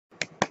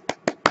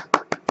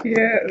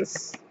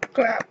Yes.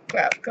 Clap,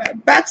 clap,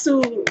 clap.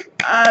 Batsu!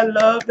 I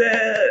love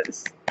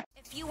this.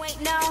 If you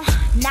ain't know,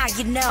 now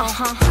you know.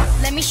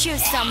 Let me shoot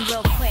some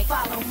real quick.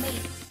 Follow me.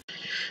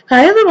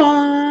 Hi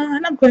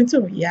everyone. I'm going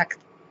to react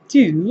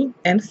to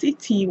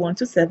NCT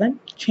 127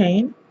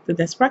 Chain to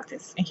this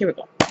practice. And here we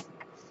go.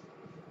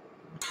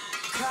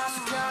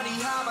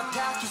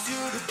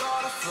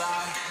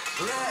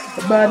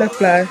 The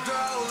butterfly.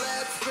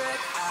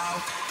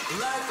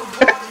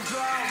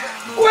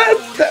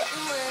 What the?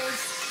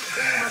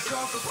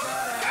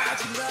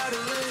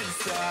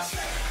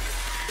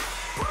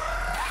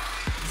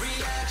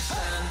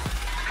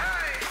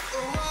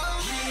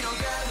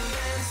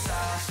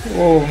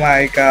 Oh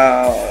my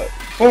god.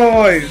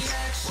 Boys.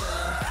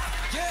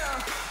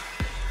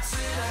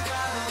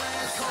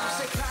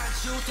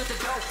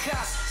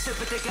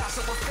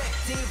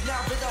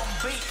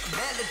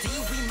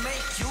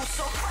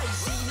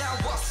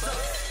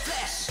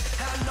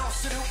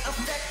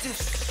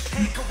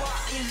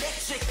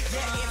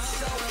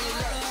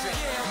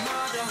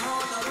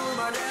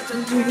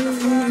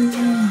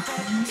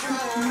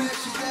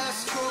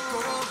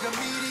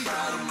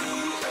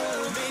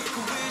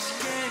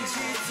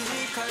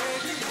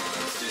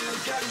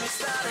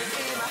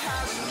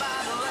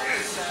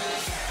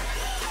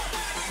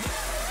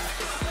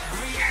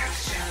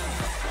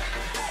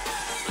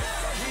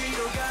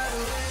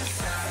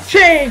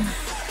 Chain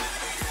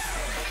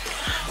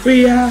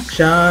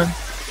reaction.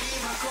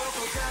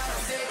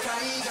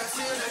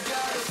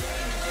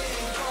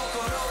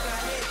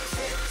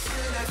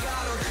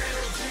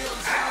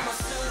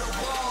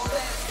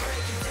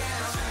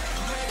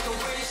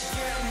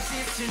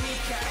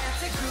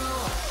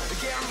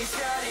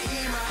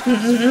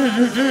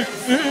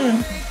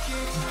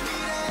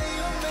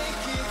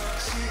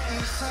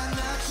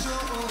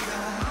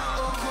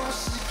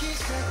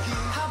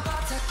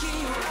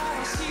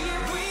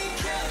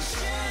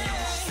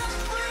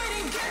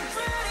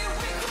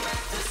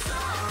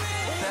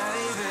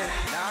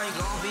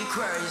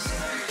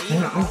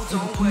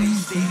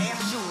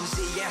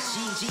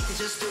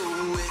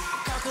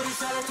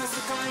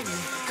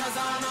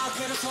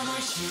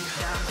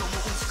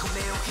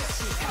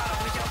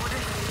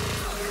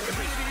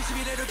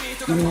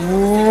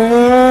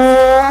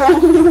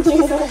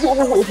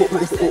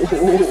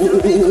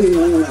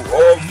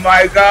 Oh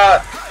my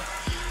god.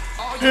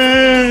 Oh,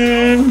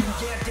 damn.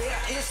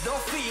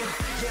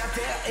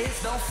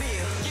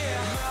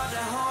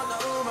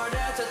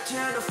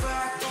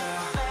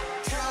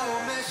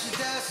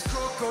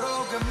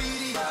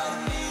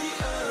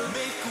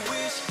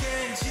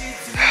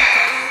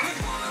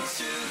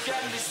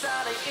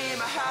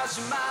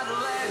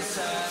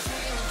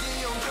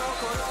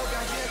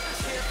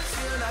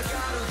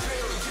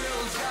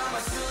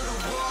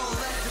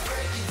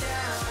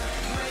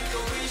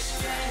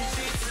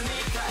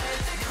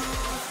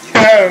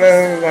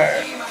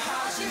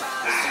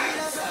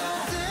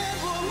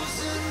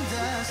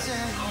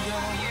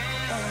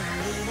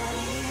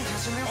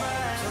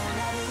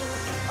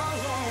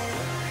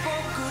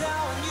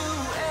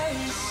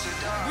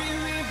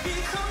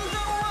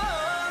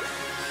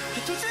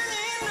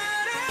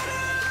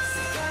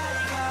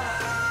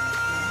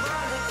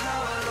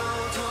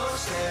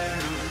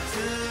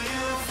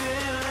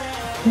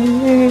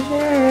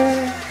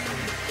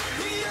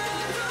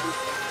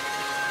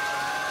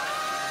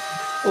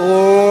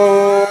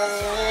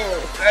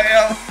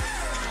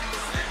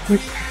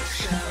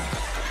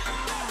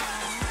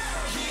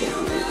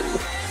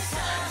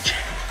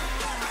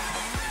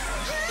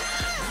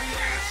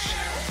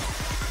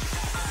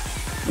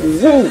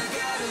 Woo.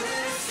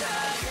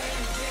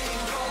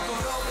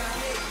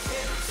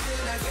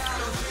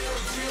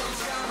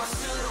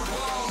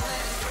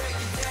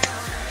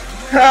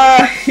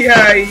 Ah,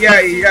 yeah, yeah,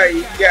 yeah,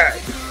 yeah.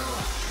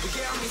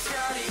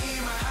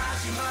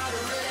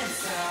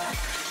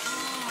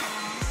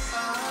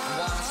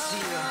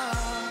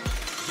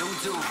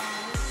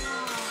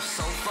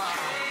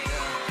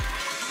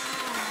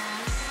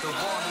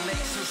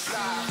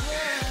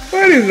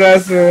 What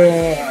is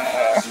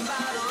that?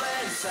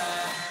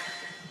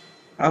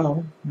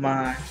 Oh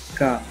my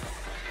god.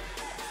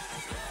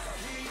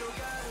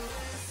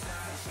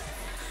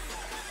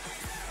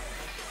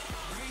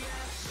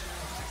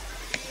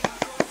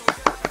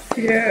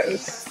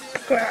 Yes.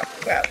 Clap,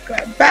 clap,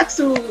 clap.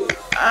 Batsu!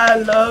 I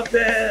love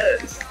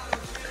this.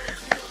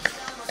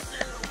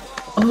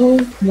 Oh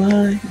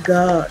my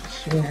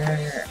gosh,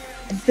 man.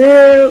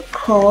 Their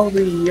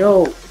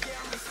choreo.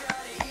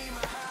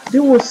 They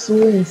were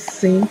so in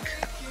sync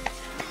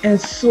and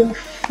so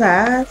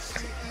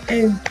fast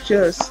and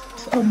just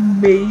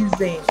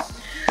amazing.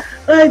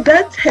 Like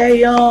that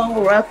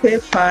Taeyong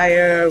rapid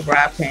fire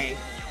rapping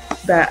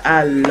that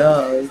I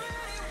love.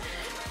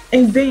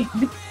 And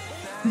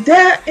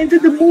that into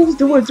the moves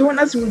they were doing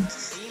as we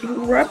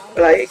rap,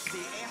 like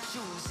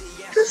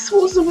this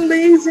was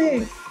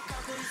amazing.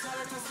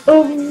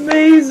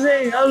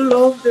 Amazing. I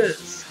love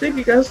this. Thank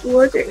you guys for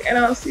watching and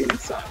I'll see you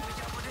next time.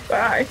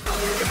 Bye.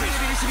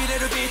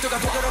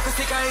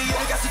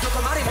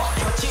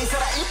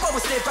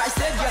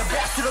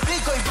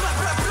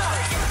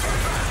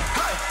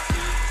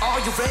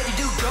 Are you ready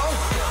to go?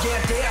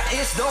 Yeah,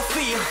 there is no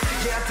fear.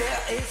 Yeah,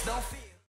 there is no fear.